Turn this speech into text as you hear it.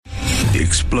The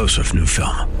explosive new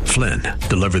film, Flynn,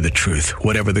 deliver the truth,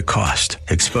 whatever the cost,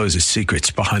 exposes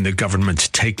secrets behind the government's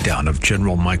takedown of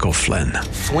General Michael Flynn.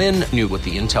 Flynn knew what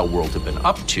the intel world had been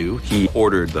up to. He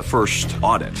ordered the first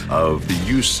audit of the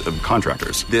use of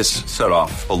contractors. This set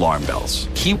off alarm bells.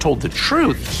 He told the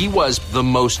truth. He was the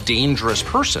most dangerous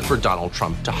person for Donald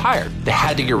Trump to hire. They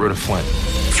had to get rid of Flynn.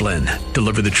 Flynn,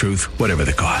 deliver the truth, whatever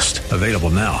the cost. Available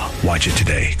now. Watch it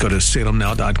today. Go to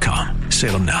salemnow.com.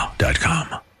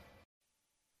 salemnow.com.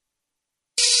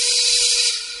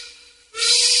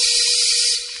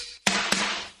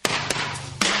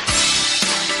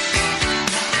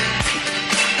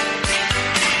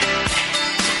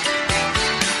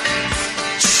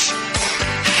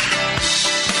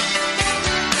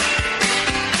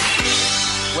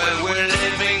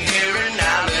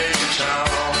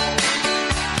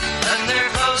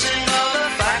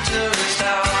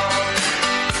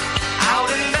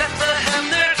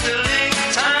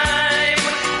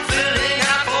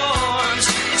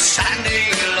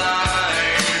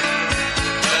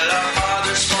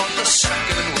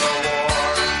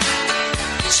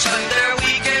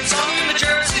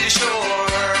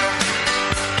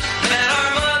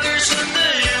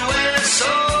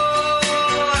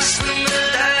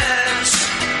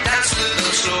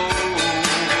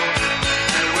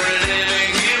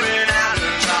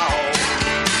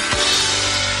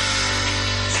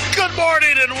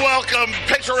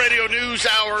 Radio News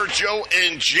Hour, Joe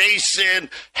and Jason.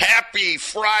 Happy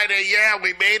Friday. Yeah,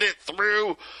 we made it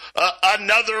through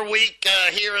another week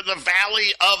here in the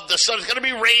Valley of the Sun. It's going to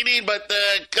be raining, but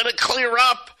going to clear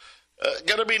up.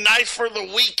 Going to be nice for the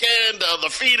weekend. The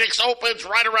Phoenix Open's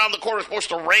right around the corner. It's supposed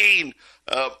to rain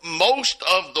most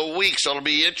of the week, so it'll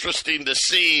be interesting to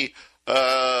see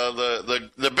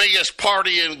the biggest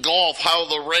party in golf, how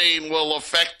the rain will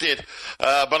affect it.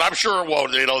 But I'm sure it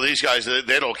won't. You know, these guys,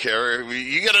 they don't care.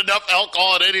 You get enough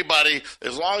alcohol on anybody,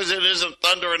 as long as it isn't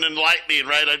thundering and lightning,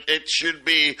 right? It should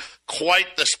be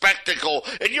quite the spectacle.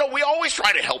 And, you know, we always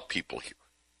try to help people here,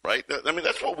 right? I mean,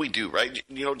 that's what we do, right?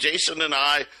 You know, Jason and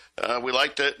I, we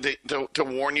like to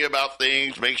warn you about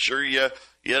things, make sure you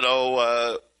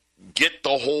get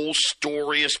the whole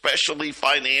story, especially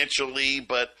financially.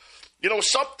 But, you know,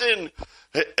 something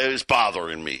is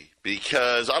bothering me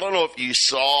because I don't know if you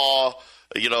saw,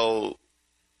 you know,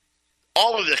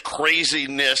 all of the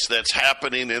craziness that's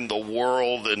happening in the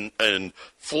world and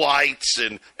flights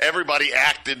and everybody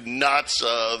acted nuts.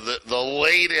 The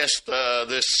latest,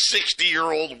 this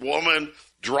 60-year-old woman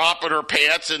dropping her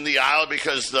pants in the aisle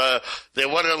because they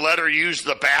wanted to let her use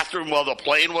the bathroom while the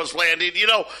plane was landing. You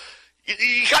know,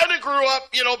 you kind of grew up,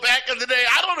 you know, back in the day.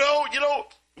 I don't know, you know,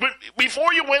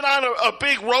 before you went on a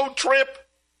big road trip,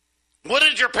 what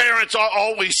did your parents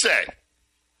always say?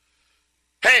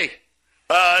 Hey,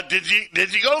 did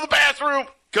you go to the bathroom?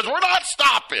 Because we're not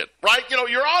stopping, right? You know,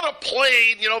 you're on a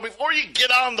plane. You know, before you get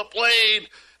on the plane,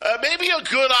 maybe a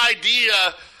good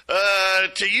idea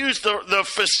to use the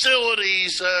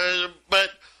facilities, but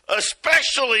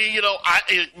especially, you know,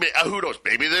 who knows?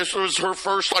 Maybe this was her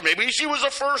first time. Maybe she was a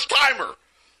first timer,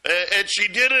 and she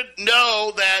didn't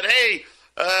know that. Hey.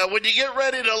 When you get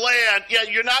ready to land, yeah,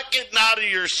 you're not getting out of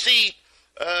your seat.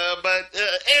 But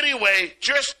anyway,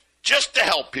 just to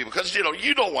help people, because, you know,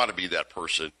 you don't want to be that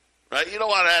person, right? You don't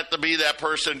want to have to be that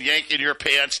person yanking your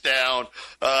pants down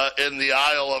in the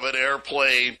aisle of an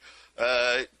airplane.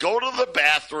 Go to the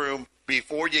bathroom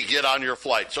before you get on your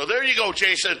flight. So there you go,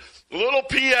 Jason. A little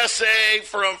PSA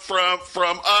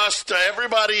from us to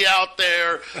everybody out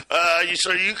there,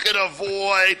 so you can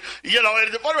avoid, you know,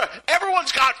 and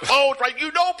everyone's got phones, right?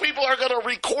 You know people are going to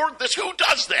record this. Who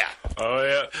does that?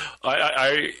 Oh,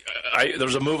 yeah. There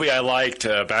was a movie I liked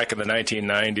back in the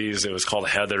 1990s. It was called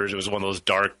Heathers. It was one of those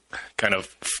dark, kind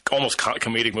of almost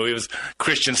comedic movies.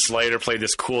 Christian Slater played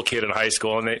this cool kid in high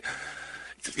school, and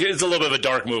it's a little bit of a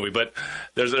dark movie, but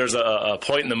there's a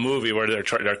point in the movie where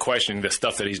they're questioning the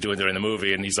stuff that he's doing during the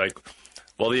movie, and he's like,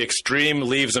 well, the extreme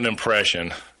leaves an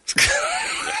impression.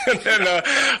 And then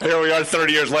here we are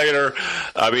 30 years later.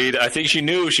 I mean, I think she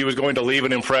knew she was going to leave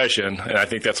an impression, and I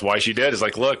think that's why she did. It's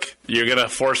like, look, you're going to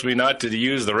force me not to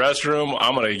use the restroom.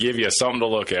 I'm going to give you something to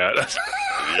look at.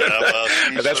 Yeah, well,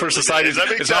 and that's where society is not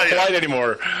polite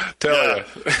anymore. Tell you.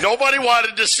 Nobody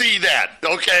wanted to see that,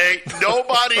 okay?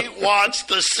 Nobody wants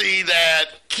to see that.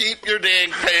 Keep your dang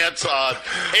pants on.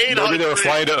 Maybe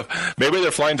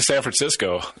they're flying to San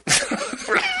Francisco.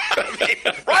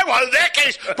 Right, well, in that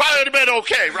case, probably would have been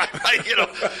okay, right? You know.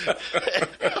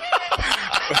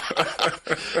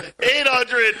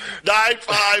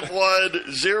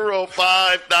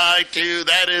 800-951-0592.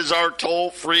 That is our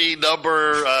toll-free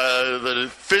number.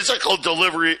 The physical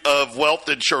delivery of wealth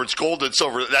insurance, gold and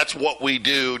silver. That's what we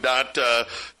do, not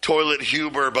toilet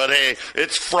humor. But, hey,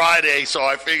 it's Friday, so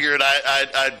I figured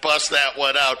I'd bust that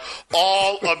one out.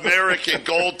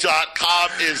 AllAmericanGold.com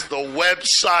is the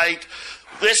website.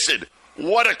 Listen,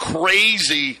 what a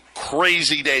crazy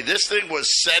day. This thing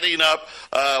was setting up.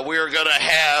 We were going to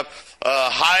have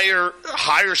higher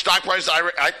stock prices.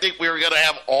 I think we were going to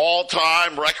have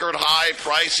all-time record high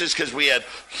prices because we had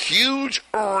huge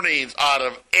earnings out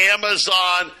of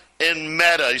Amazon and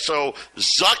Meta. So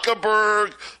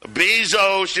Zuckerberg,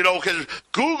 Bezos, because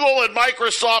Google and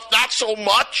Microsoft, not so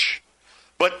much.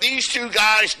 But these two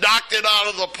guys knocked it out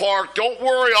of the park. Don't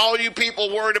worry, all you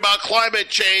people worried about climate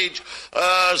change.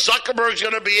 Zuckerberg's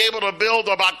going to be able to build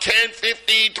about 10,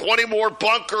 15, 20 more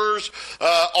bunkers.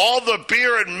 All the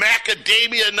beer and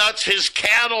macadamia nuts, his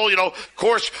cattle, of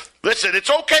course. Listen,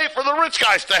 it's okay for the rich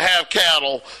guys to have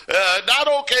cattle. Not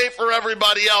okay for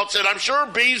everybody else. And I'm sure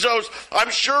Bezos,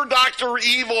 I'm sure Dr.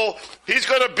 Evil, he's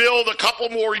going to build a couple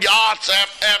more yachts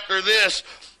after this.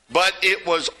 But it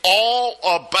was all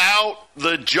about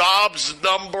the jobs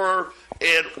number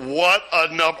and what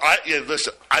a number.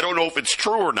 Listen, I don't know if it's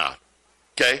true or not,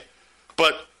 okay?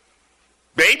 But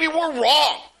maybe we're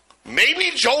wrong.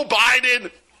 Maybe Joe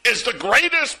Biden is the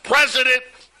greatest president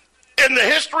in the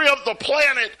history of the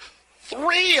planet.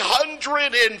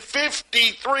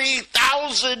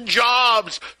 353,000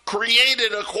 jobs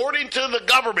created according to the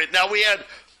government. Now, we had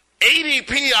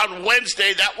ADP on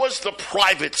Wednesday. That was the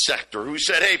private sector who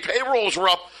said, hey, payrolls were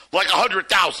up like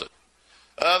 100,000.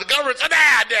 The government said,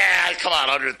 come on,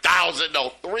 100,000. No,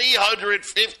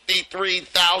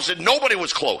 353,000. Nobody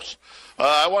was close.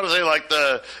 I want to say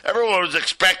everyone was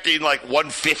expecting like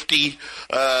 150.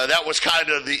 That was kind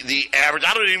of the average.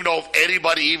 I don't even know if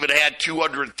anybody even had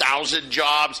 200,000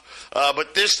 jobs.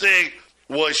 But this thing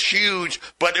was huge,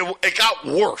 but it got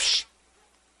worse,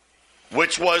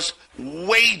 which was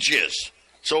wages.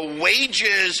 So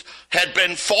wages had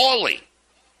been falling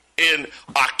in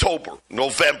October,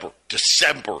 November,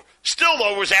 December. Still,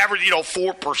 though, it was average,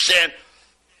 4%.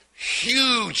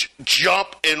 Huge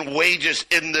jump in wages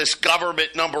in this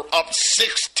government number, up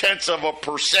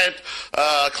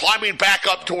 0.6%, climbing back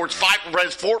up towards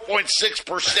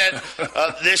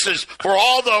 4.6%. This is for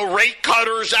all the rate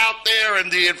cutters out there,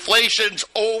 and the inflation's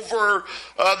over.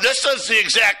 This is the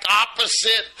exact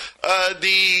opposite.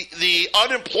 The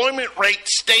unemployment rate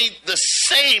stayed the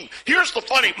same. Here's the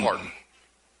funny part: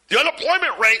 the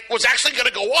unemployment rate was actually going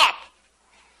to go up,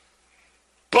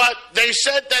 but they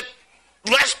said that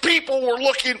less people were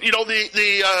looking,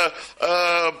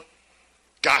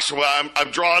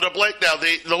 I'm drawing a blank now.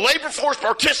 The labor force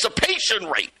participation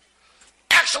rate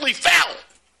actually fell.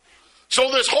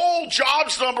 So this whole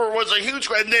jobs number was a huge,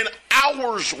 and then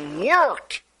hours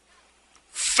worked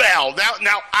fell.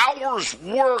 Now hours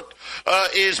worked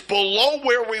is below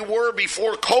where we were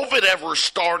before COVID ever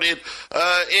started.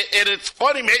 And it's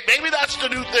funny, maybe that's the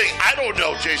new thing. I don't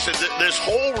know, Jason. This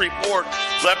whole report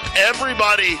left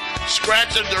everybody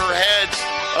scratching their heads.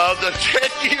 The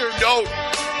 10-year note,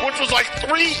 which was like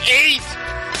 3.8.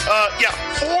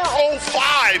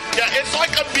 4.05. Yeah, it's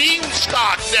like a meme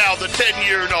stock now, the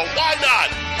 10-year note. Why not?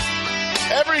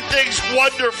 Everything's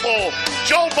wonderful.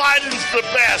 Joe Biden's the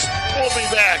best. We'll be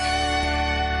back.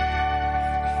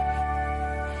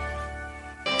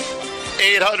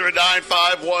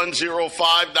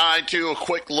 800-951-0592. A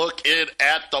quick look in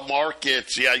at the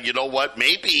markets. Yeah, you know what?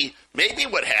 Maybe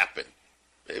what happened.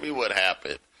 Maybe what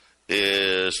happened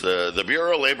is the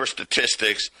Bureau of Labor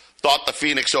Statistics thought the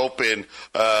Phoenix Open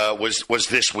was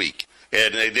this week.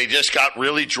 And they just got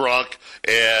really drunk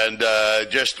and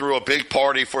just threw a big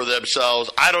party for themselves.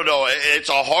 I don't know. It's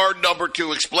a hard number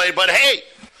to explain. But, hey,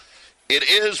 it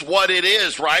is what it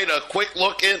is, right? A quick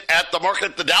look in at the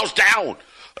market. The Dow's down.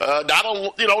 Not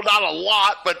a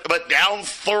lot, but down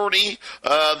 30.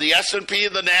 The S&P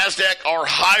and the NASDAQ are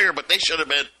higher, but they should have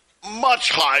been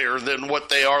much higher than what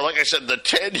they are. Like I said, the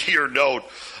 10-year note,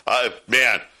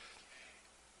 man.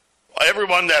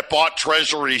 Everyone that bought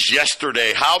treasuries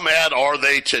yesterday, how mad are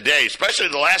they today? Especially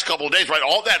the last couple of days, right?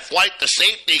 All that flight to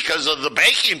safety because of the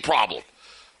banking problem,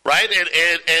 right?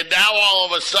 And now all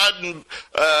of a sudden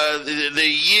the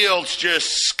yields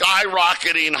just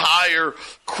skyrocketing higher.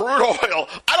 Crude oil,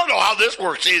 I don't know how this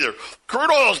works either.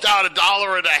 Crude oil's down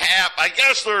 $1.50. I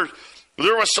guess there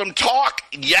was some talk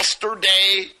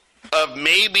yesterday of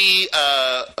maybe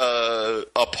a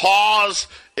pause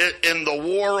in the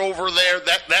war over there.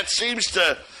 That seems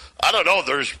to, I don't know,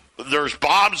 there's There's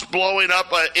bombs blowing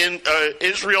up in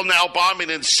Israel now, bombing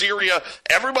in Syria.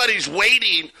 Everybody's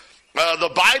waiting.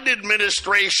 The Biden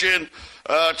administration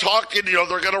talking, they're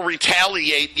going to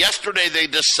retaliate. Yesterday they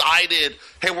decided,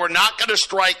 hey, we're not going to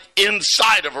strike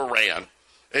inside of Iran.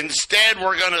 Instead,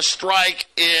 we're going to strike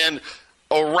in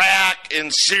Iraq,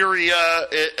 in Syria,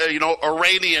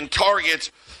 Iranian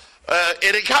targets. And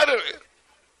it kind of,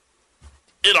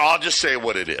 I'll just say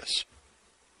what it is.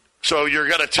 So you're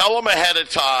going to tell them ahead of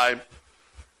time.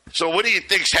 So what do you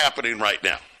think's happening right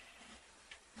now?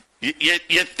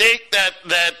 You think that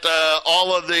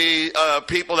all of the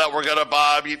people that were going to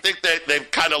bomb, you think that they've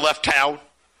kind of left town?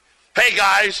 Hey,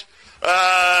 guys,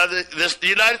 the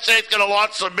United States going to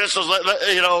launch some missiles.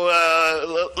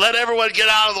 Let everyone get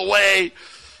out of the way.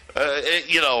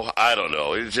 I don't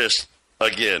know. It's just,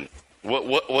 again,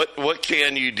 what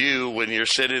can you do when you're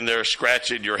sitting there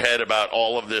scratching your head about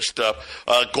all of this stuff?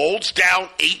 Gold's down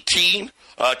 18,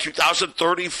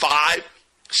 2035.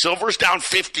 Silver's down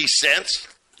 50 cents.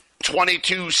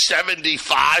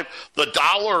 22.75. The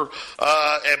dollar,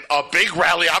 a big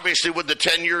rally, obviously, with the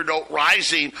 10-year note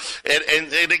rising.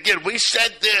 And again, we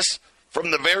said this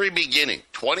from the very beginning.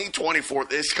 2024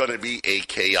 is going to be a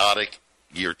chaotic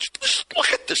year. Just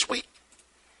look at this week.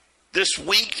 This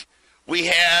week, we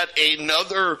had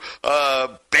another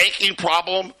banking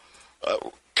problem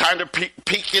kind of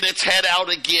peeking its head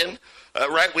out again.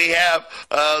 Right, we have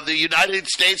the United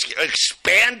States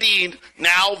expanding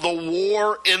now the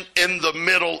war in the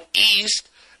Middle East.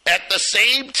 At the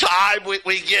same time,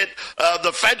 we get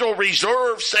the Federal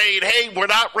Reserve saying, hey, we're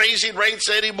not raising rates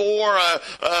anymore.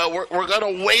 We're going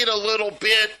to wait a little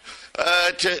bit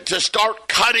to start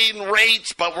cutting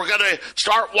rates, but we're going to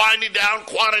start winding down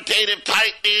quantitative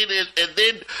tightening. And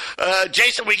then,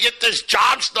 Jason, we get this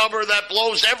jobs number that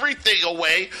blows everything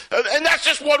away. And that's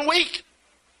just 1 week.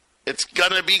 It's going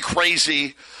to be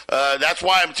crazy. That's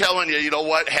why I'm telling you, you know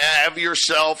what? Have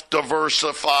yourself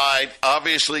diversified.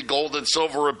 Obviously, gold and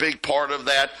silver are a big part of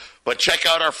that. But check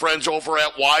out our friends over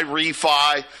at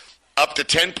YRefi. Up to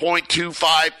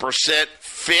 10.25%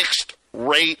 fixed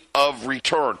rate of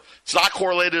return. It's not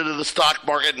correlated to the stock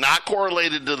market, not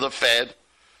correlated to the Fed.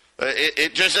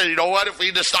 It just said, you know what? If we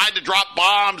decide to drop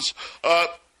bombs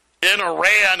in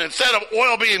Iran, instead of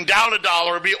oil being down $1,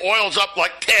 it'd be oil's up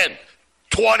like 10.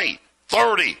 20,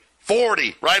 30,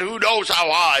 40, right? Who knows how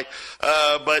high?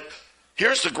 But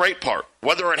here's the great part.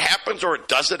 Whether it happens or it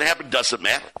doesn't happen doesn't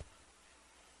matter.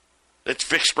 It's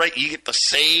fixed rate. You get the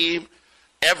same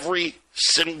every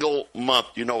single month.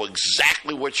 You know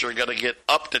exactly what you're going to get,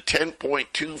 up to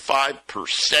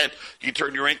 10.25%. You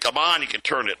turn your income on. You can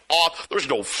turn it off. There's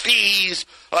no fees.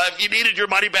 If you needed your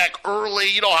money back early,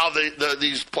 you know how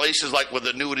these places like with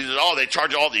annuities and all, they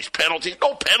charge all these penalties.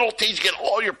 No penalties. You get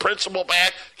all your principal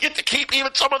back. You get to keep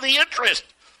even some of the interest.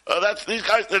 These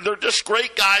guys, they're just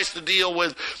great guys to deal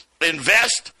with.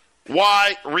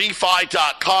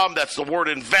 YRefi.com. That's the word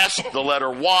invest, the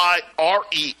letter Y,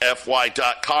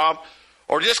 REFY.com.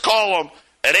 Or just call them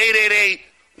at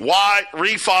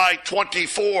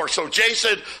 888-YRefi24. So,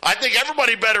 Jason, I think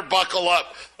everybody better buckle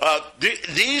up.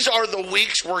 These are the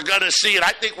weeks we're going to see, and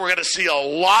I think we're going to see a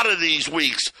lot of these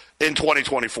weeks in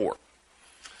 2024.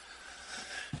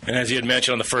 And as you had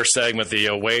mentioned on the first segment, the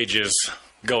wages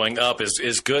going up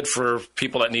is good for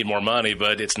people that need more money,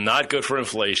 but it's not good for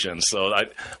inflation. So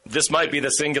this might be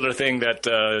the singular thing that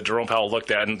Jerome Powell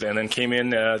looked at and then came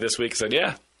in this week and said,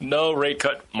 yeah, no rate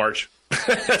cut March.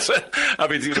 I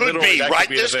mean, could be, right?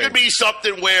 This could be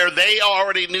something where they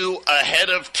already knew ahead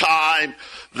of time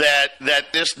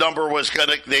that this number was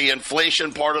the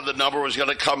inflation part of the number was going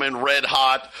to come in red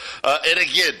hot. And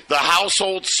again, the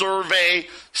household survey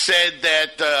said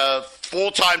that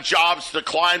full-time jobs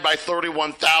declined by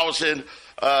 31,000.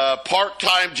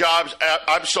 Full-time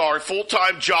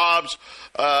jobs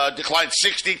declined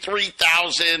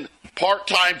 63,000.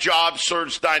 Part-time jobs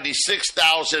surged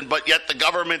 96,000, but yet the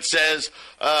government says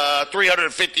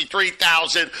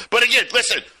 353,000. But again,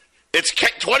 listen, it's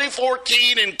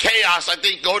 2014 and chaos, I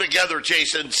think, go together,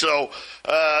 Jason. So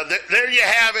there you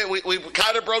have it. We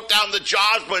kind of broke down the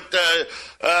jobs, but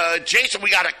Jason, we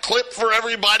got a clip for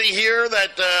everybody here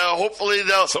that hopefully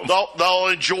they'll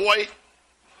enjoy.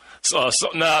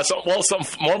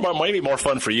 Maybe more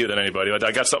fun for you than anybody.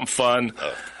 I got something fun.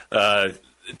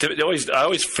 I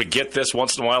always forget this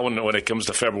once in a while when it comes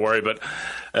to February, but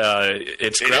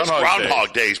it's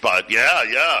Groundhog Days. But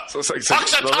yeah. So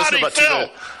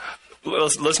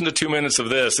listen to 2 minutes of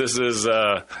this. This is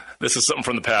something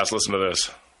from the past. Listen to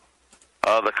this.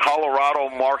 The Colorado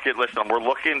market. Listen, we're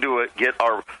looking to get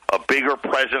a bigger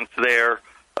presence there.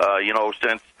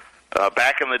 Since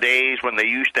back in the days when they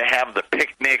used to have the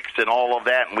picnics and all of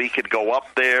that, and we could go up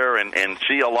there and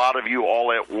see a lot of you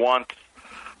all at once.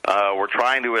 We're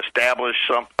trying to establish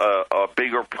a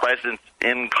bigger presence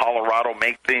in Colorado,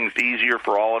 make things easier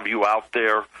for all of you out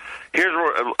there. Here's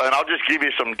where, and I'll just give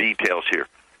you some details here.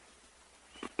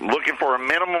 Looking for a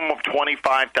minimum of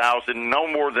 25,000, no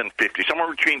more than 50, somewhere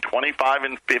between 25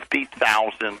 and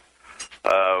 50,000.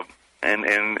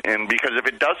 And because if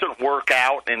it doesn't work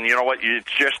out, and you know what,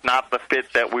 it's just not the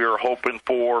fit that we were hoping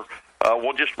for,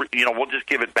 we'll just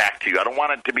give it back to you. I don't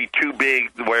want it to be too big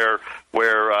where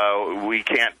we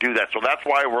can't do that. So that's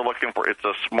why we're looking for. It's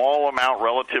a small amount,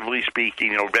 relatively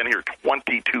speaking. We've been here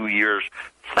 22 years,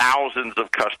 thousands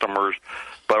of customers.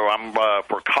 But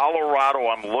for Colorado,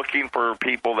 I'm looking for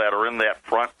people that are in that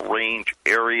Front Range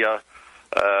area.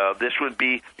 This would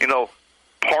be,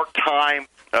 part-time.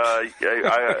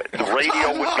 The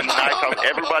radio would be nice.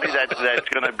 Everybody that's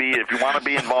going to be, if you want to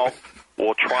be involved,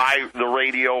 we'll try the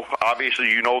radio.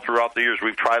 Obviously, throughout the years,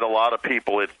 we've tried a lot of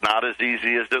people. It's not as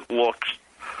easy as it looks.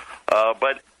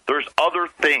 But there's other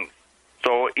things.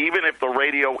 So even if the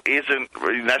radio isn't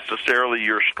necessarily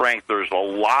your strength, there's a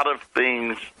lot of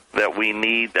things that we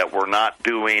need that we're not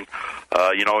doing.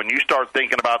 And you start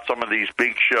thinking about some of these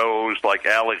big shows like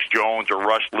Alex Jones or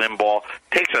Rush Limbaugh,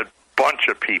 it takes a bunch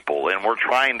of people, and we're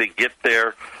trying to get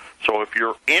there. So if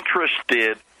you're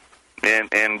interested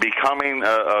in becoming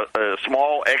a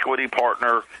small equity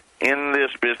partner in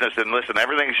this business, and listen,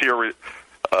 everything's here. We're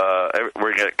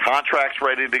getting contracts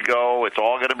ready to go. It's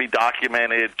all going to be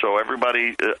documented. So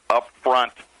everybody up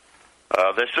front,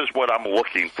 this is what I'm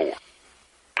looking for.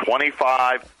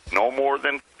 25, no more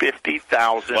than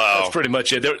 50,000. Wow. That's pretty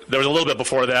much it. There was a little bit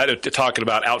before that talking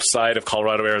about outside of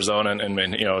Colorado, Arizona, and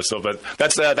but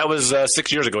that was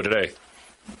 6 years ago today.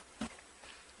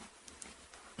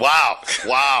 Wow.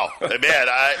 Man,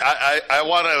 I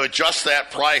want to adjust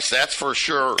that price, that's for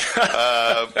sure.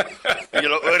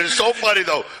 It is so funny,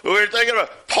 though. We were thinking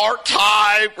about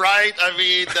part-time, right? I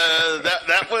mean,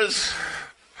 that was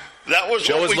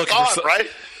Joe what we thought, right?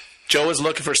 Joe was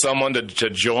looking for someone to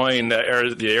join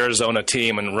the Arizona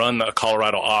team and run the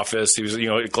Colorado office. He was,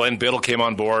 Glenn Biddle came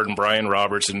on board and Brian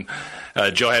Roberts, and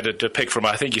Joe had to pick from,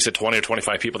 I think you said 20 or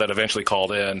 25 people that eventually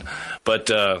called in. But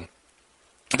the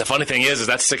funny thing is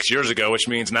that's 6 years ago, which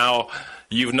means now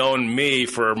you've known me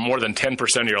for more than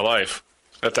 10% of your life.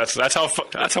 That's how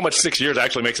much 6 years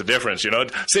actually makes a difference.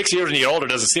 6 years when you get older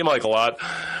doesn't seem like a lot,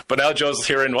 but now Joe's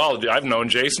hearing, well, I've known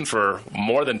Jason for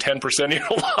more than 10% of your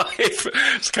life.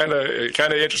 It's kind of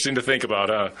interesting to think about,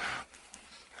 huh?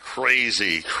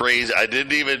 Crazy. I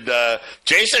didn't even.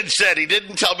 Jason said he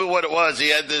didn't tell me what it was. He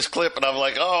had this clip, and I'm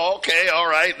like, oh, okay, all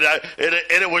right.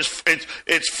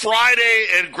 It's Friday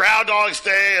and Groundhog's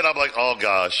Day, and I'm like, oh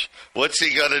gosh, what's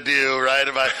he gonna do? Right?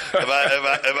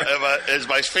 Is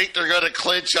my sphincter gonna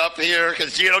clench up here?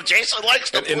 Because Jason likes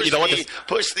to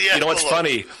push the envelope. You know what's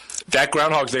funny? That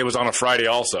Groundhog's Day was on a Friday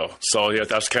also, so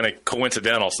that was kind of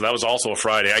coincidental. So that was also a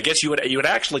Friday. I guess you had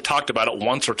actually talked about it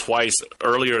once or twice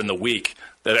earlier in the week.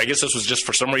 That I guess this was just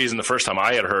for some reason the first time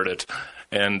I had heard it,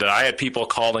 and I had people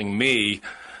calling me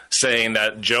saying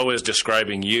that Joe is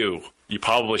describing you. You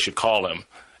probably should call him.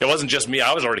 It wasn't just me.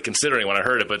 I was already considering when I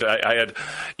heard it, but I had,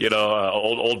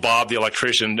 old Bob, the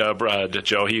electrician,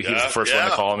 Joe. He was the first one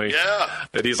to call me. Yeah.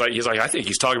 And he's like, I think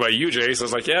he's talking about you, Jason. I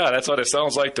was like, yeah, that's what it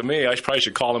sounds like to me. I probably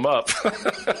should call him up.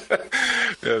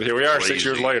 Here we are, Crazy. 6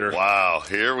 years later. Wow,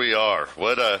 here we are.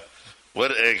 What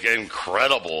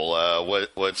incredible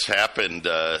what's happened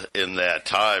in that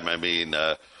time. I mean,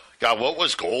 God, what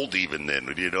was gold even then?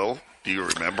 Do you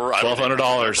remember?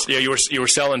 $1,200. Yeah, you were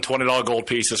selling $20 gold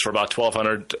pieces for about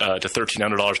 $1,200 to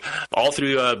 $1,300 all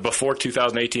through before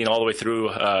 2018, all the way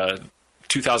through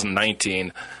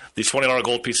 2019. These $20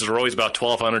 gold pieces were always about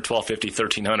 $1,200, $1,250,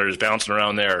 $1,300, is bouncing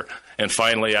around there. And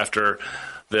finally, after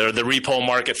the repo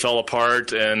market fell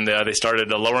apart, and they started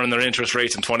lowering their interest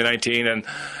rates in 2019, and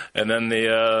then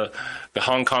the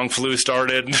Hong Kong flu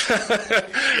started,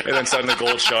 and then suddenly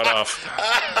gold shot off.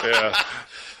 Yeah.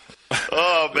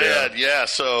 Oh man, yeah.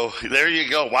 So there you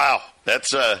go. Wow,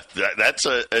 that's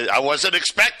I wasn't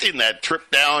expecting that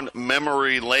trip down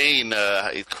memory lane.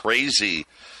 Crazy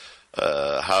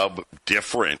how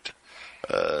different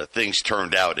things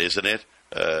turned out, isn't it?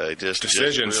 Just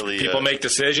decisions. Just really, people make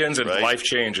decisions, and right? Life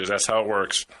changes. That's how it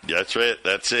works. That's it.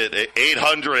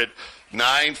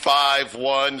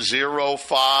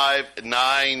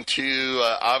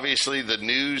 800-951-0592. Obviously, the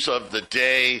news of the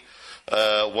day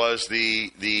was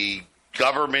the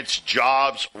government's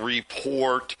jobs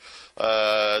report.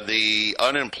 The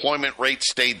unemployment rate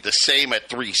stayed the same at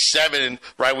 3.7,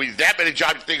 right? With that many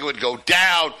jobs, you think it would go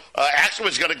down. Actually, it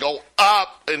was going to go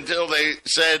up until they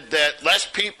said that less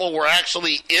people were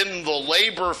actually in the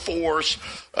labor force.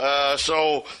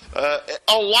 So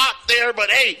a lot there,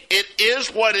 but hey, it is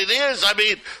what it is. I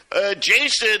mean,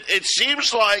 Jason, it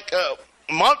seems like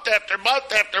month after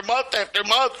month after month after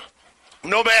month,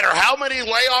 no matter how many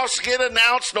layoffs get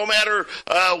announced, no matter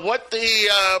what the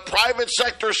private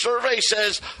sector survey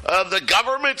says, the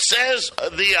government says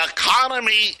the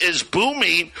economy is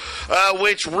booming,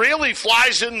 which really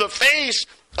flies in the face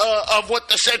of what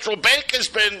the central bank has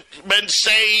been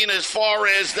saying as far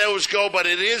as those go. But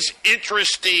it is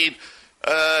interesting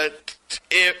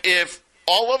if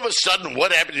all of a sudden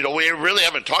what happened, we really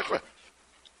haven't talked about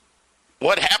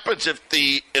what happens if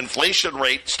the inflation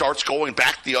rate starts going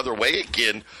back the other way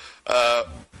again a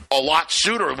lot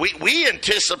sooner. We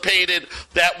anticipated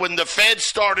that when the Fed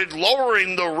started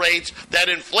lowering the rates, that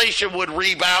inflation would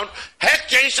rebound. Heck,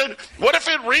 Jason, what if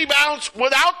it rebounds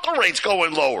without the rates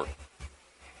going lower?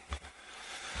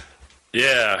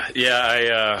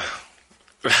 Yeah.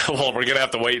 Well, we're going to have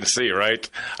to wait and see, right?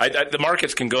 The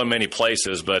markets can go in many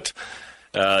places, but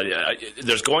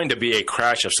there's going to be a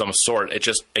crash of some sort.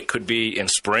 It could be in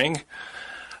spring,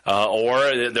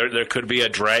 or there could be a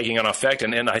dragging on effect.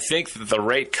 And I think the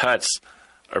rate cuts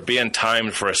are being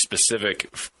timed for a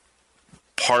specific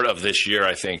part of this year,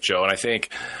 I think, Joe. And I think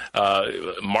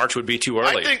March would be too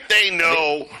early. I think they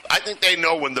know. I think they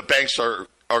know when the banks are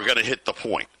going to hit the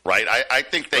point, right? I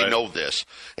think they know this,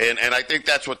 and I think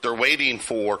that's what they're waiting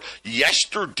for.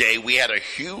 Yesterday, we had a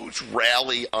huge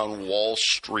rally on Wall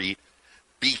Street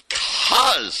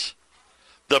because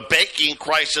the banking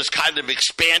crisis kind of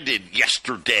expanded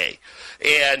yesterday.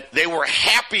 And they were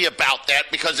happy about that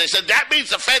because they said that means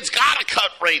the Fed's got to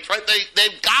cut rates, right?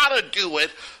 They've got to do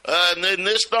it. And then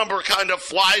this number kind of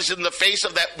flies in the face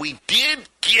of that. We did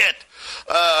get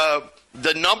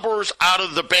the numbers out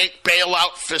of the bank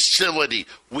bailout facility.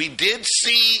 We did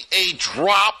see a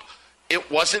drop. It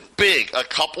wasn't big, a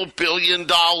couple $2 billion,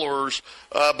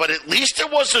 but at least it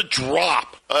was a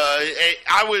drop. I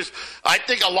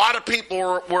think a lot of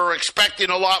people were expecting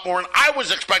a lot more, and I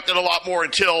was expecting a lot more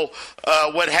until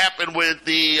what happened with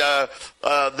the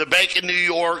bank in New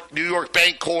York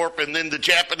Bank Corp, and then the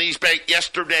Japanese bank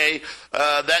yesterday.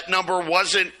 That number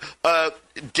wasn't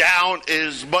down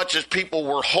as much as people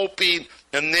were hoping,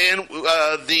 and then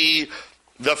the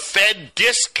Fed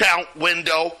discount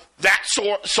window, that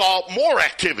saw more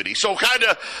activity. So kind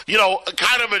of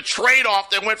a trade-off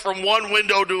that went from one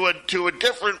window to a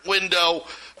different window.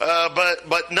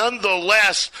 But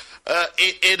nonetheless,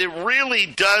 it really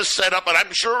does set up, and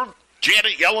I'm sure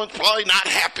Janet Yellen's probably not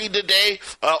happy today.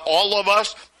 All of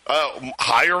us.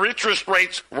 Higher interest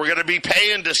rates we're going to be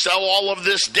paying to sell all of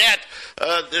this debt.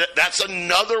 That's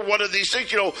another one of these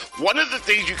things. One of the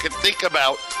things you can think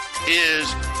about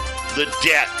is the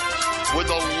debt. With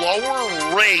a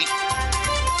lower rate,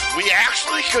 we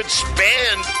actually could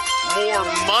spend more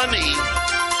money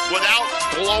without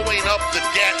blowing up the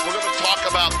debt. We're going to talk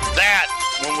about that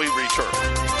when we return.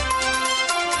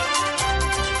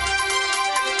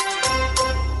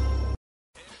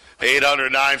 Eight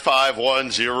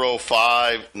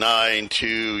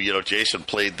 800-951-0592. Jason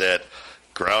played that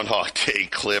Groundhog Day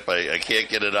clip. I can't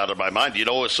get it out of my mind.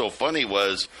 What was so funny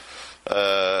was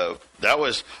I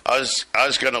was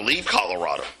going to leave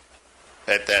Colorado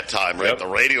at that time, right? Yep. The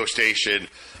radio station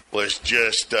was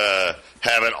just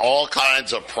having all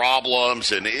kinds of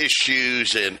problems and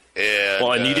issues, and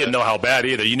you didn't know how bad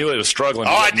either. You knew it was struggling.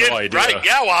 Oh, I did. No idea. Right?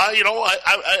 Yeah. Well,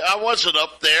 I wasn't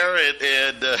up there,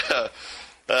 and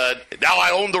now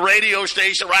I own the radio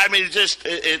station. Right? I mean,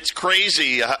 it's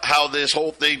crazy how this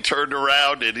whole thing turned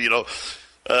around, and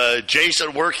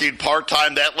Jason working part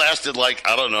time, that lasted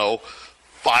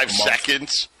 5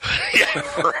 seconds. Yeah,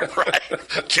 right.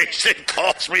 Jason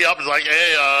calls me up and is like,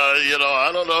 hey,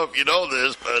 I don't know if you know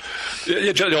this, but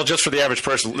just for the average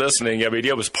person listening, I mean,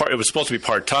 it was supposed to be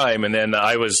part time, and then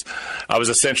I was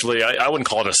essentially, I wouldn't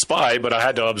call it a spy, but I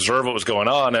had to observe what was going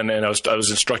on, and I was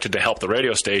instructed to help the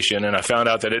radio station, and I found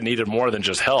out that it needed more than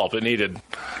just help. It needed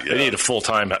full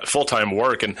time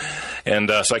work, and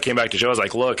so I came back to Joe. I was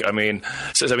like, look,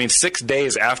 6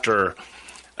 days after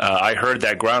I heard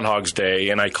that Groundhog's Day,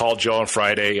 and I called Joe on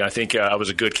Friday. I think I was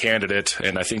a good candidate,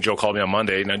 and I think Joe called me on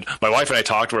Monday. And my wife and I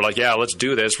talked. We're like, yeah, let's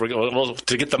do this.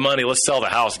 To get the money, let's sell the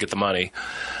house to get the money.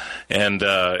 And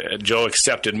Joe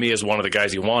accepted me as one of the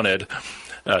guys he wanted.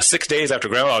 6 days after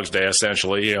Groundhog's Day,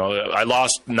 essentially, I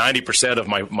lost 90% of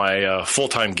my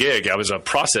full-time gig. I was a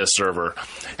process server,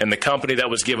 and the company that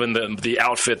was given the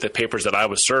outfit, the papers that I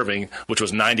was serving, which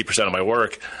was 90% of my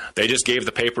work, they just gave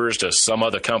the papers to some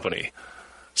other company.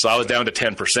 So I was down to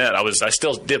 10%. I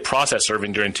still did process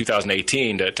serving during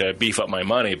 2018 to beef up my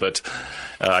money, but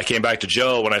I came back to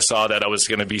Joe when I saw that I was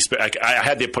going to be. I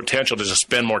had the potential to just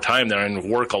spend more time there and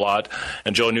work a lot.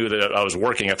 And Joe knew that I was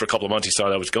working. After a couple of months, he saw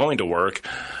that I was going to work,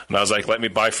 and I was like, "Let me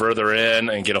buy further in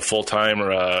and get a full-time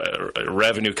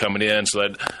revenue coming in, so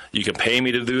that you can pay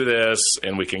me to do this,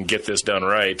 and we can get this done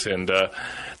right." And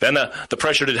then the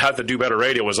pressure to have to do better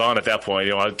radio was on at that point,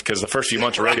 because the first few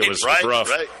months of radio was rough.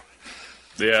 Right.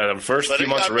 Yeah, the first few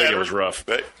months of radio was rough.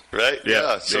 Right.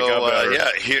 Yeah. So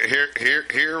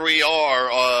here we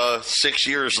are 6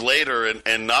 years later,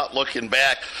 and not looking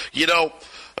back.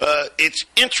 It's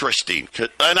interesting,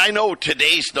 and I know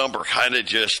today's number kind of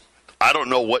just. I don't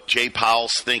know what Jay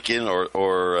Powell's thinking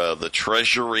or the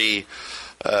Treasury,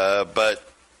 but.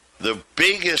 The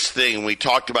biggest thing we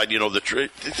talked about,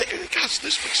 gosh,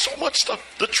 there's so much stuff.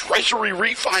 The Treasury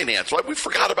refinance, right? We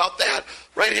forgot about that,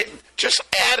 right? Just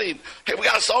adding, hey, we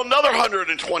got to sell another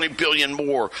 $120 billion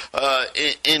more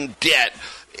in debt,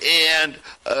 and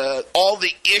all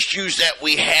the issues that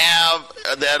we have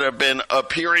that have been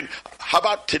appearing. How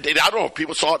about today? I don't know if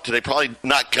people saw it today. Probably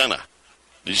not gonna.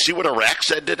 Did you see what Iraq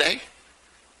said today?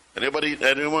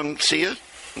 Anyone see it?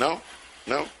 No.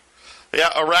 Yeah,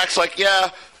 Iraq's like,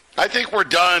 yeah. I think we're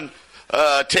done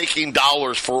taking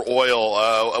dollars for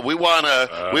oil. We want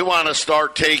to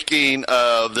start taking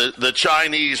the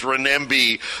Chinese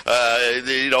renminbi.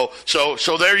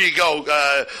 So there you go.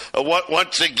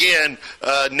 Once again,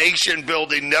 nation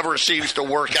building never seems to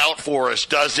work out for us,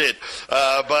 does it?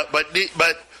 But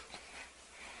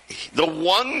the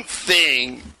one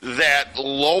thing that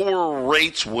lower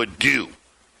rates would do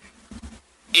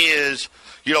is.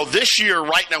 This year,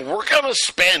 right now, we're going to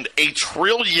spend $1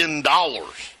 trillion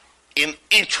in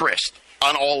interest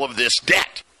on all of this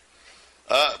debt.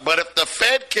 But if the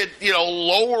Fed could,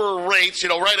 lower rates,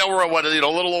 right now we're at a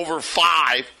little over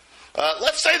 5.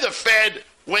 Let's say the Fed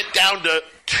went down to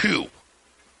 2.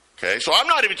 Okay, so I'm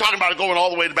not even talking about it going all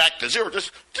the way back to 0,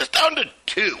 just down to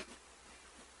 2.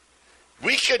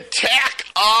 We could tack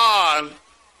on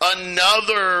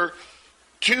another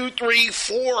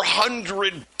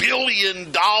 $400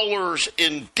 billion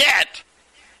in debt,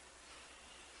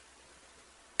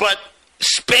 but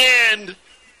spend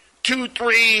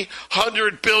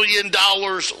 $300 billion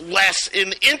less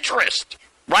in interest,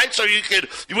 right? So we could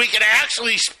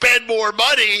actually spend more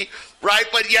money, right,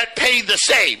 but yet pay the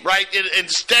same, right?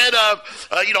 Instead of,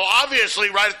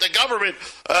 obviously, right, at the government,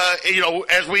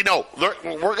 as we know,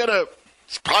 we're going to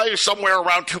probably somewhere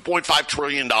around $2.5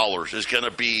 trillion is going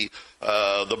to be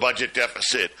the budget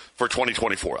deficit for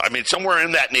 2024. I mean, somewhere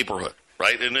in that neighborhood,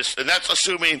 right? And that's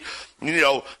assuming,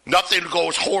 nothing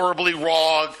goes horribly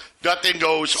wrong, nothing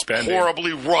goes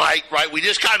horribly right? We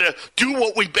just kind of do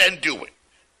what we've been doing.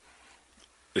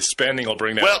 The spending will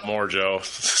bring that up more, Joe.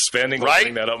 Spending will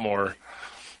bring that up more.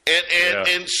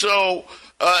 And so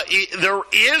there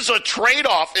is a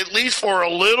trade-off, at least for a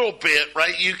little bit,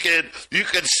 right? You could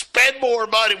spend more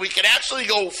money. We could actually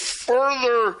go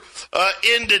further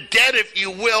into debt, if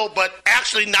you will, but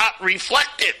actually not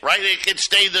reflect it, right? It could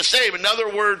stay the same. In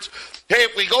other words, hey,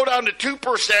 if we go down to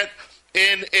 2%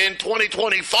 in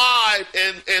 2025,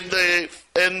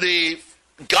 and the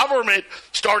government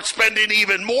starts spending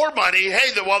even more money,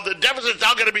 the deficit's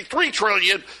now going to be $3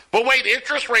 trillion, but wait,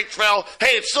 interest rates fell,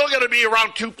 it's still going to be around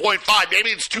 2.5, maybe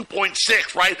it's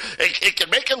 2.6, right? It can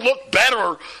make it look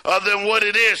better than what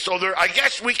it is. So I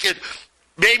guess we could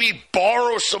maybe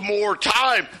borrow some more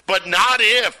time, but not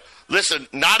if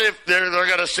they're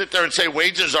going to sit there and say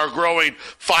wages are growing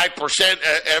 5%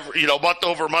 every, month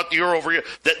over month, year over year.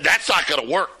 That's not going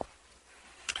to work.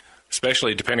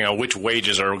 Especially depending on which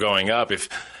wages are going up. If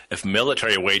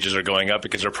military wages are going up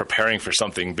because they're preparing for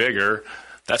something bigger,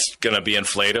 that's going to be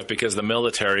inflated because the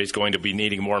military is going to be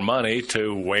needing more money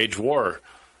to wage war.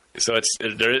 So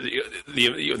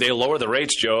they lower the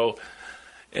rates, Joe,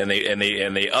 and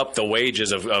they up the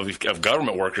wages of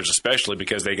government workers, especially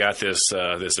because they got this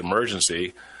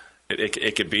emergency.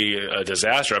 It could be a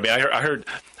disaster. I mean, I heard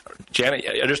Janet.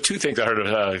 There's two things I heard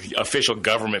official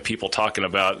government people talking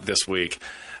about this week.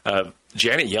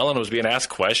 Janet Yellen was being asked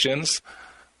questions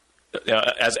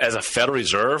as a Federal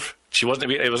Reserve. She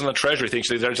wasn't. It wasn't a Treasury thing.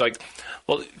 She's like,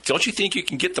 "Well, don't you think you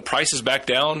can get the prices back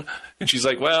down?" And she's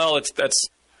like, "Well,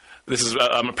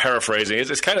 I'm paraphrasing.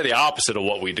 It's kind of the opposite of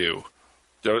what we do.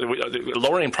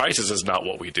 Lowering prices is not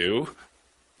what we do.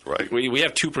 Right. We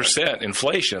have 2%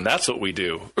 inflation. That's what we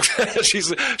do.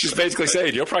 She's basically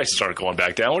saying your prices aren't going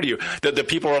back down. What are you? The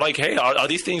people are like, hey, are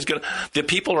these things going to? The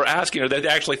people are asking, or they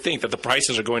actually think that the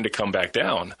prices are going to come back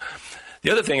down.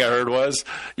 The other thing I heard was,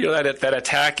 that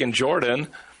attack in Jordan.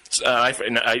 I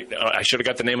should have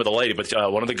got the name of the lady, but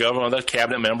one of the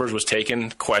cabinet members was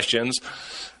taking questions,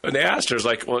 and they asked her,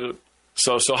 like, well,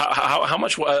 so how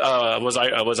much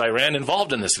was Iran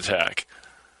involved in this attack?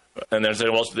 And then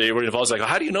well, they were involved. Like,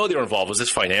 how do you know they were involved? Was this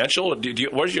financial? Do you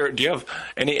have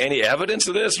any evidence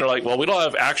of this? And they're like, well, we don't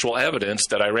have actual evidence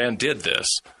that Iran did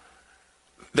this.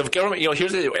 The government,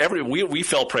 we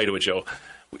fell prey to it, Joe.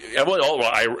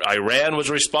 Iran was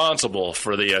responsible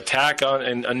for the attack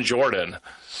on Jordan,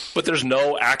 but there's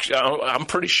no action. I'm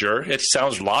pretty sure it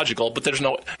sounds logical, but there's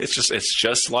no. It's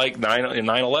just like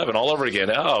 9/11 all over again.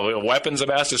 Oh, weapons of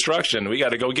mass destruction. We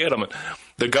got to go get them.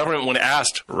 The government, when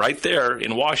asked right there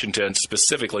in Washington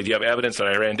specifically, do you have evidence that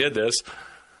Iran did this?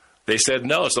 They said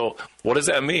no. So what does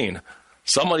that mean?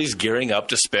 Somebody's gearing up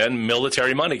to spend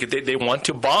military money. They want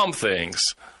to bomb things.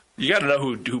 You got to know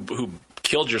who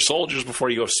killed your soldiers before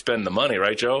you go spend the money,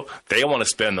 right, Joe? They want to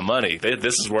spend the money.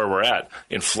 This is where we're at.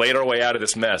 Inflate our way out of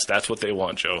this mess. That's what they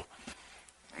want, Joe.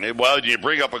 Well, you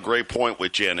bring up a great point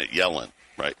with Janet Yellen,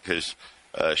 right? Because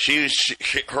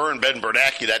her and Ben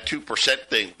Bernanke, that 2%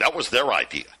 thing, that was their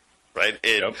idea, right?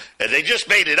 And they just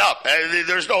made it up.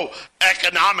 There's no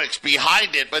economics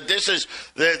behind it, but this is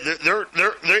they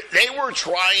were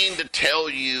trying to tell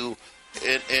you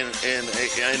in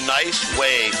a nice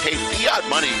way, hey, fiat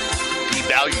money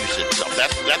devalues itself.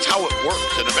 That's how it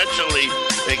works, and eventually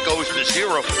it goes to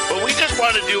zero. But we just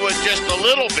want to do it just a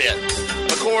little bit.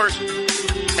 Of course,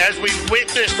 as we've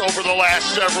witnessed over the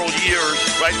last several years,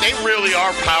 right, they really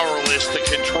are powerless to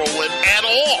control it at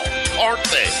all, aren't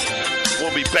they?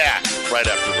 We'll be back right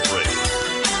after the break.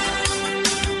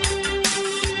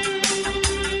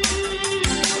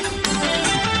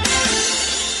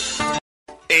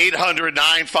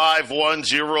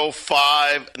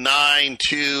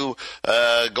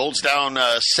 800-951-0592. Gold's down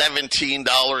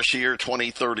 $17 here,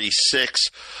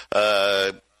 2036.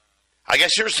 I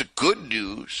guess here's the good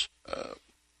news.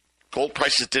 Gold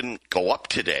prices didn't go up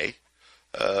today.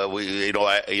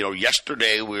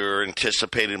 Yesterday we were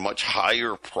anticipating much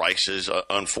higher prices.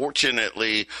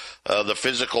 Unfortunately, the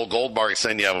physical gold market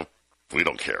saying, yeah, we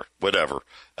don't care, whatever.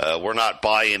 We're not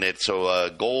buying it. So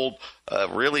gold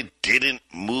really didn't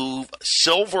move.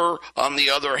 Silver, on the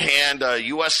other hand,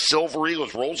 U.S. Silver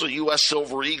Eagles, rolls of U.S.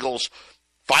 Silver Eagles,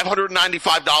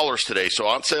 $595 today. So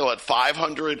on sale at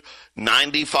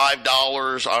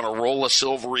 $595 on a roll of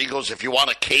Silver Eagles. If you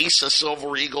want a case of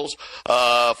Silver Eagles,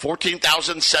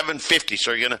 $14,750.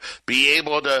 So you're going to be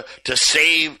able to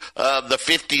save the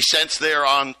 50 cents there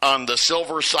on the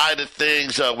silver side of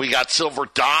things. We got silver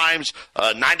dimes,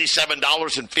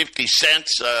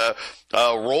 $97.50.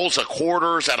 Rolls of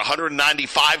quarters at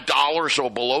 $195, so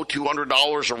below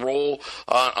 $200 a roll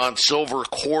on silver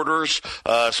quarters.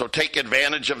 So take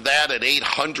advantage of that at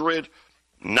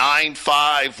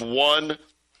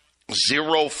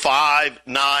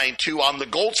 800-951-0592. On the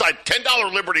gold side,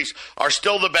 $10 liberties are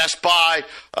still the best buy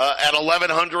at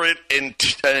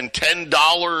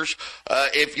 $1,110.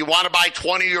 If you want to buy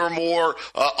 20 or more,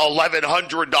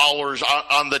 $1,100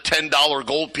 on the $10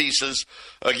 gold pieces.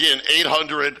 Again,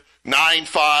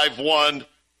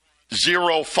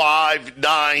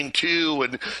 800-951-0592.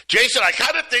 And Jason, I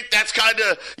kind of think that's kind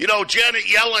of, Janet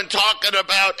Yellen talking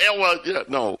about,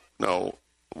 no,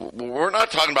 we're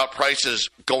not talking about prices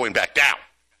going back down.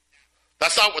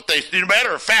 That's not what as a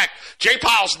matter of fact, Jay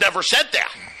Powell's never said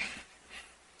that.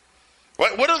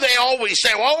 What do they always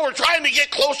say? Well, we're trying to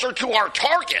get closer to our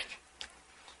target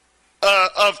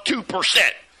of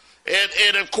 2%.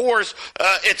 And of course,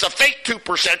 it's a fake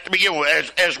 2% to begin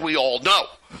with, as we all know.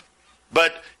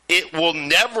 But it will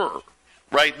never,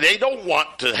 right? They don't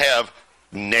want to have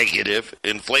negative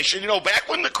inflation. Back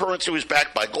when the currency was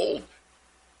backed by gold,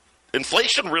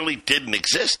 inflation really didn't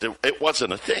exist. It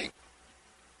wasn't a thing.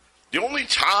 The only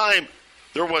time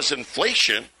there was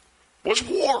inflation was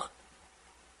war.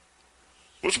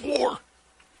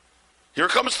 Here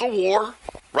comes the war,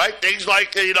 right? Things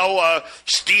like,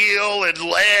 steel and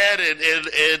lead and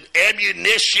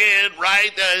ammunition,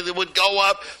 right? They would go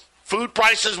up. Food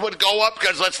prices would go up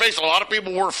because, let's face it, a lot of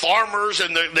people were farmers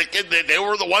and they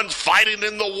were the ones fighting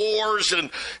in the wars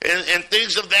and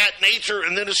things of that nature.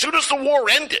 And then as soon as the war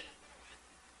ended,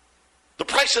 the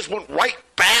prices went right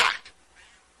back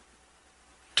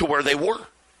to where they were.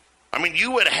 I mean,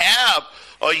 you would have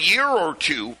a year or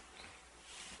two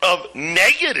of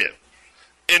negative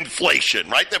inflation,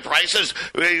 right? The prices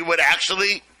would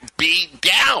actually be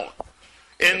down.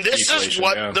 And this is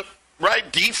what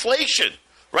deflation,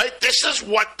 right? This is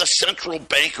what the central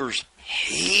bankers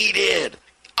hated.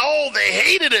 Oh, they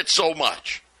hated it so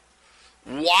much.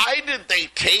 Why did they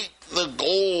take the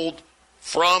gold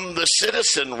from the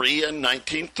citizenry in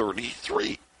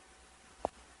 1933?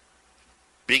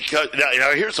 Because,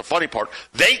 now here's the funny part.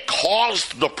 They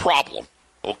caused the problem,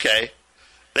 okay?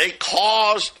 They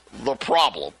caused the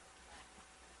problem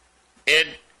and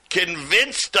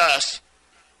convinced us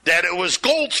that it was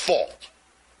gold's fault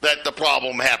that the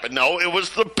problem happened. No, it was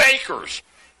the bankers'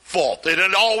 fault, and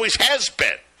it always has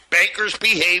been. Bankers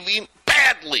behaving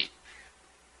badly.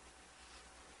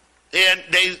 And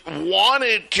they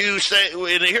wanted to say,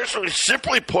 and here's what,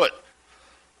 simply put,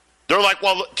 they're like,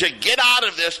 well, to get out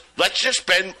of this, let's just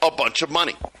spend a bunch of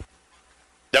money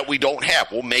that we don't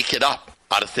have. We'll make it up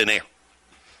out of thin air.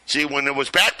 See, when it was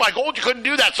backed by gold, you couldn't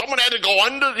do that. Someone had to go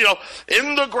under,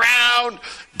 in the ground,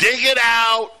 dig it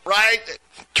out, right?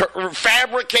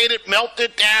 Fabricate it, melt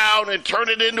it down, and turn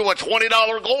it into a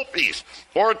 $20 gold piece,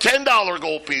 or a $10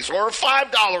 gold piece, or a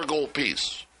 $5 gold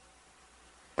piece.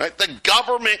 Right? The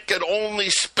government could only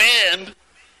spend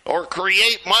or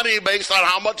create money based on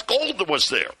how much gold was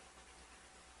there.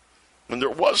 And there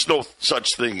was no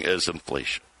such thing as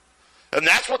inflation. And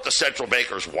that's what the central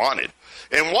bankers wanted.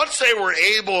 And once they were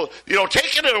able,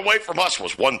 taking it away from us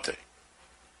was one thing.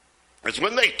 It's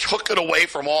when they took it away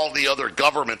from all the other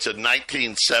governments in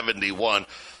 1971,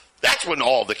 that's when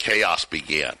all the chaos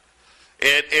began.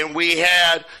 And we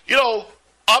had,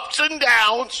 ups and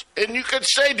downs, and you could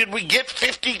say, did we get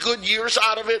 50 good years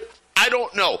out of it? I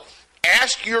don't know.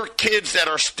 Ask your kids that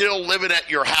are still living at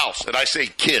your house, and I say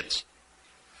kids,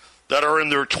 that are in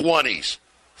their 20s,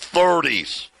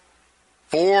 30s,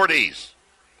 40s,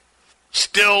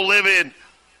 still living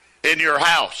in your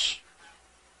house.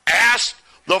 Ask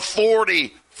the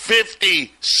 40,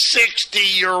 50,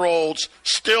 60-year-olds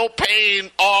still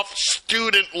paying off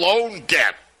student loan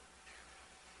debt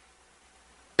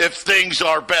if things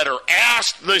are better.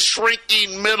 Ask the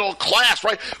shrinking middle class,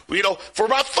 right? For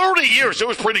about 30 years, it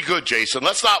was pretty good, Jason.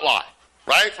 Let's not lie,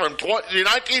 right? From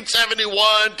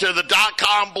 1971 to the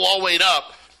dot-com blowing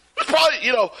up, it was probably,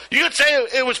 you could say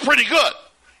it was pretty good.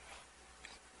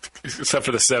 Except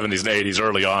for the 70s and 80s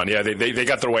early on. Yeah, they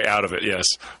got their way out of it, yes.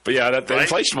 But, yeah, the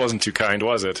inflation wasn't too kind,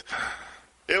 was it?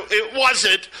 It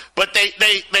wasn't, but they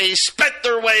spent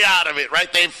their way out of it, right?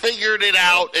 They figured it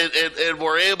out and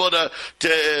were able to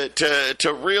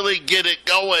really get it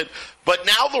going. But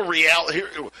now the reality,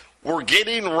 we're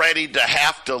getting ready to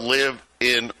have to live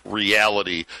in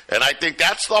reality. And I think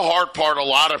that's the hard part. A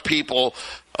lot of people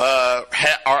are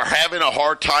having a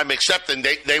hard time accepting.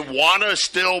 They want to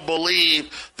still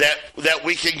believe that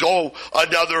we can go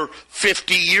another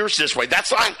 50 years this way.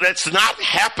 That's not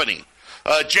happening.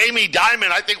 Jamie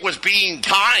Dimon, I think, was being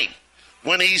kind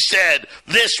when he said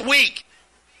this week.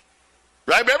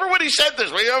 Right? Remember when he said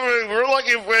this? We're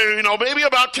looking for, maybe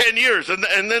about 10 years, and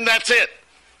then that's it.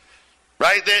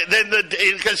 Right?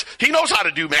 Because he knows how to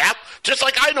do math, just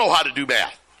like I know how to do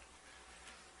math.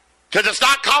 Because it's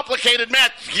not complicated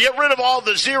math. Get rid of all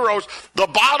the zeros. The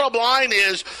bottom line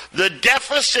is the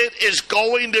deficit is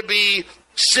going to be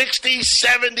 60,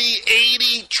 70,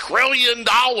 80 trillion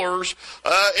dollars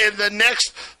in the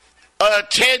next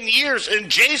 10 years. And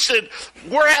Jason,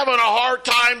 we're having a hard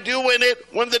time doing it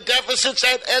when the deficit's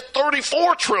at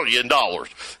 $34 trillion.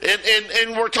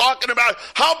 And we're talking about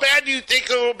how bad do you think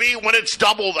it will be when it's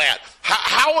double that?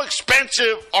 How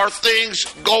expensive are things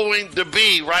going to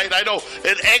be, right? I know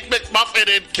an Egg McMuffin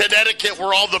in Connecticut,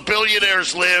 where all the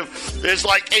billionaires live, is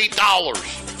like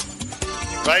 $8.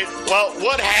 Right? Well,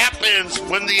 what happens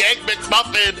when the Egg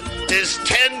McMuffin is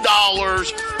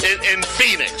 $10 in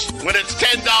Phoenix, when it's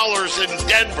 $10 in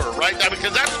Denver, right? I mean,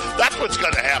 because that's what's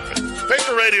going to happen.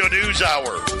 Patriot Radio News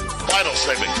Hour, final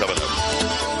segment coming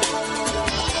up.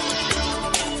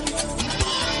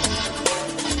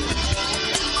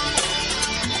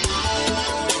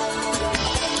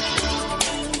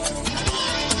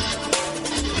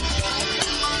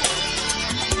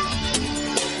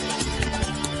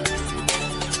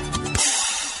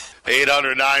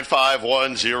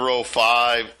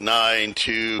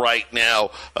 800-951-0592 right now,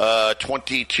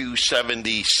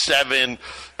 2277,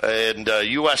 and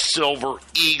U.S. Silver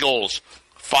Eagles,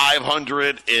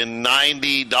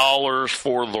 $590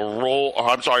 for the roll.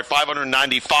 I'm sorry,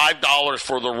 $595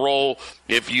 for the roll.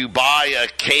 If you buy a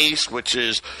case, which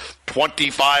is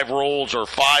 25 rolls or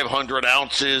 500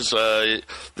 ounces, then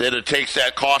it takes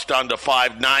that cost down to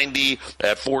 $590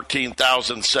 at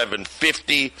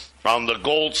 $14,750. On the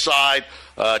gold side,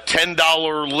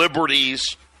 $10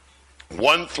 Liberties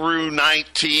 1 through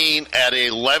 19 at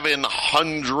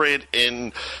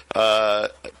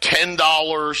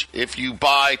 $1,110. If you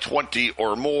buy 20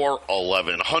 or more,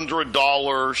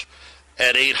 $1,100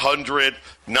 at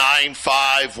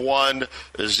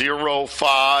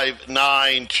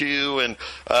 800-951-0592. And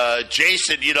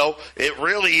Jason, it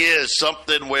really is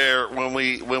something where when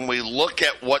we look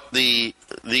at what the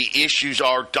issues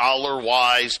are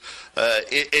dollar-wise,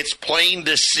 it's plain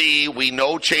to see. We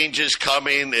know change is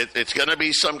coming. It's going to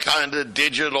be some kind of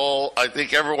digital. I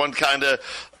think everyone kind of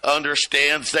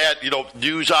understands that.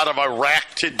 News out of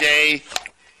Iraq today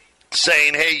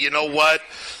saying, hey, you know what?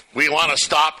 We want to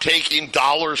stop taking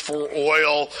dollars for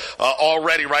oil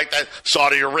already, right? That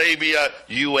Saudi Arabia,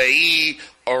 UAE,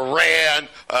 Iran,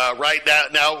 right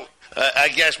now. I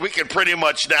guess we can pretty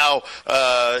much now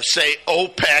say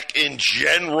OPEC in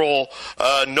general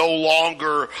no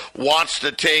longer wants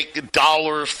to take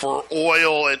dollars for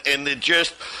oil, and it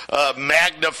just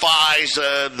magnifies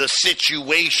the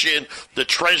situation, the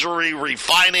Treasury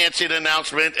refinancing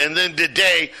announcement, and then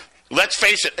today, let's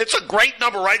face it, it's a great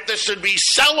number, right? This should be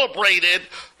celebrated,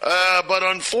 but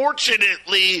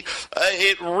unfortunately,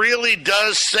 it really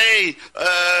does say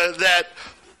that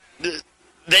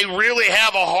they really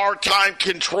have a hard time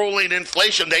controlling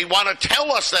inflation. They want to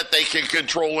tell us that they can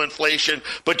control inflation,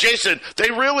 but Jason, they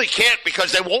really can't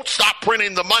because they won't stop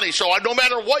printing the money. So no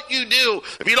matter what you do,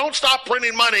 if you don't stop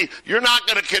printing money, you're not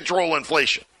going to control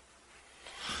inflation.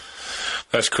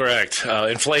 That's correct.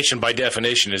 Inflation, by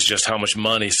definition, is just how much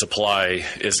money supply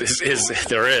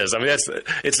there is. I mean,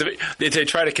 they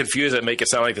try to confuse it, make it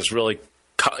sound like this really,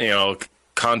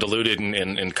 convoluted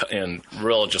and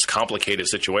real just complicated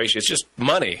situation. It's just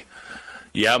money.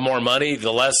 You have more money,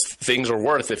 the less things are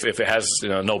worth if it has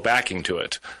no backing to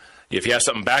it. If you have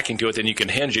something backing to it, then you can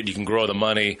hinge it. You can grow the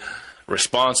money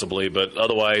responsibly, but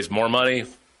otherwise, more money,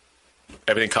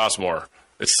 everything costs more.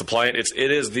 It's supply. It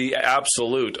is the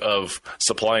absolute of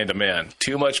supply and demand.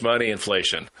 Too much money,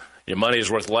 inflation. Your money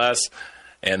is worth less,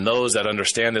 and those that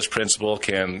understand this principle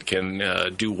can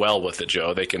do well with it,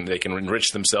 Joe. They can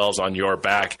enrich themselves on your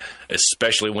back,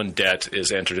 especially when debt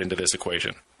is entered into this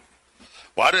equation.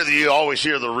 Why do you always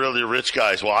hear the really rich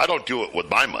guys? Well, I don't do it with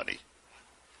my money.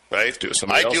 Right? Do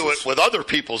it with other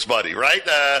people's money, right?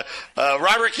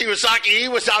 Robert Kiyosaki, he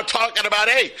was out talking about,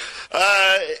 hey,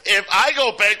 if I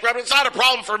go bankrupt, it's not a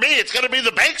problem for me. It's going to be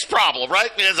the bank's problem, right?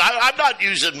 Because I'm not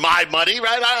using my money,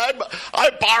 right? I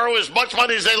borrow as much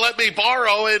money as they let me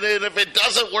borrow, and if it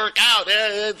doesn't work out,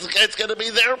 it's going to be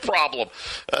their problem.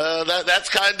 That's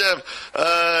kind of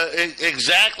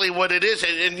exactly what it is.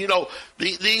 And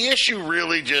the issue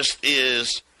really just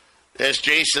is, as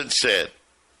Jason said,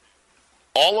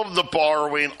 all of the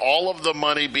borrowing, all of the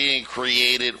money being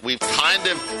created, we've kind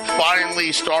of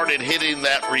finally started hitting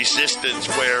that resistance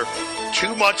where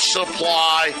too much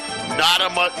supply, not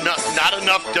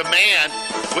enough demand,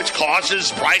 which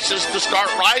causes prices to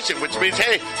start rising, which means,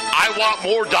 hey, I want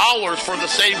more dollars for the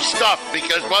same stuff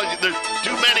because, well, there's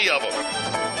too many of them.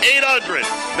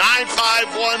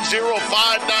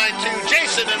 800-951-0592.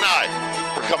 Jason and I,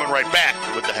 we're coming right back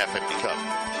with the Half Empty Cup.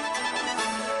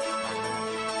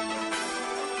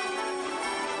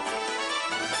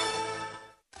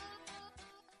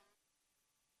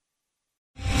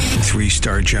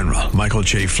 Three-star General Michael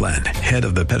J. Flynn, head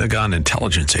of the Pentagon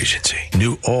Intelligence Agency,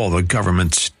 knew all the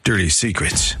government's dirty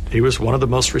secrets. He was one of the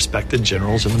most respected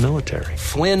generals in the military.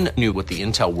 Flynn knew what the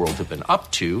intel world had been up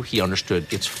to. He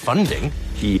understood its funding.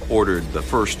 He ordered the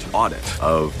first audit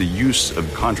of the use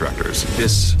of contractors.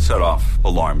 This set off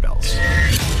alarm bells.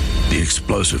 The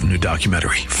explosive new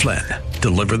documentary, Flynn,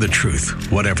 Deliver the Truth,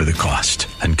 Whatever the Cost,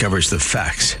 uncovers the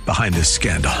facts behind this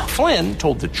scandal. Flynn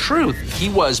told the truth. He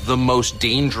was the most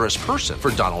dangerous person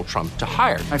for Donald Trump to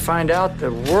hire. I find out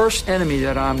the worst enemy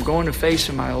that I'm going to face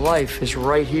in my life is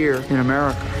right here in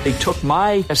America. They took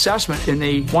my assessment and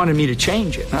they wanted me to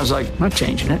change it. And I was like, I'm not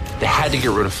changing it. They had to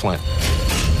get rid of Flynn.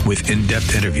 With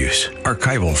in-depth interviews,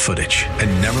 archival footage,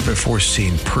 and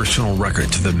never-before-seen personal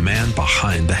records of the man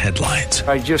behind the headlines.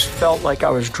 I just felt like I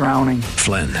was drowning.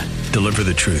 Flynn, Deliver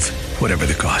the Truth, Whatever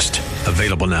the Cost.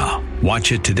 Available now.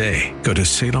 Watch it today. Go to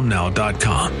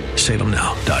salemnow.com.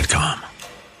 salemnow.com.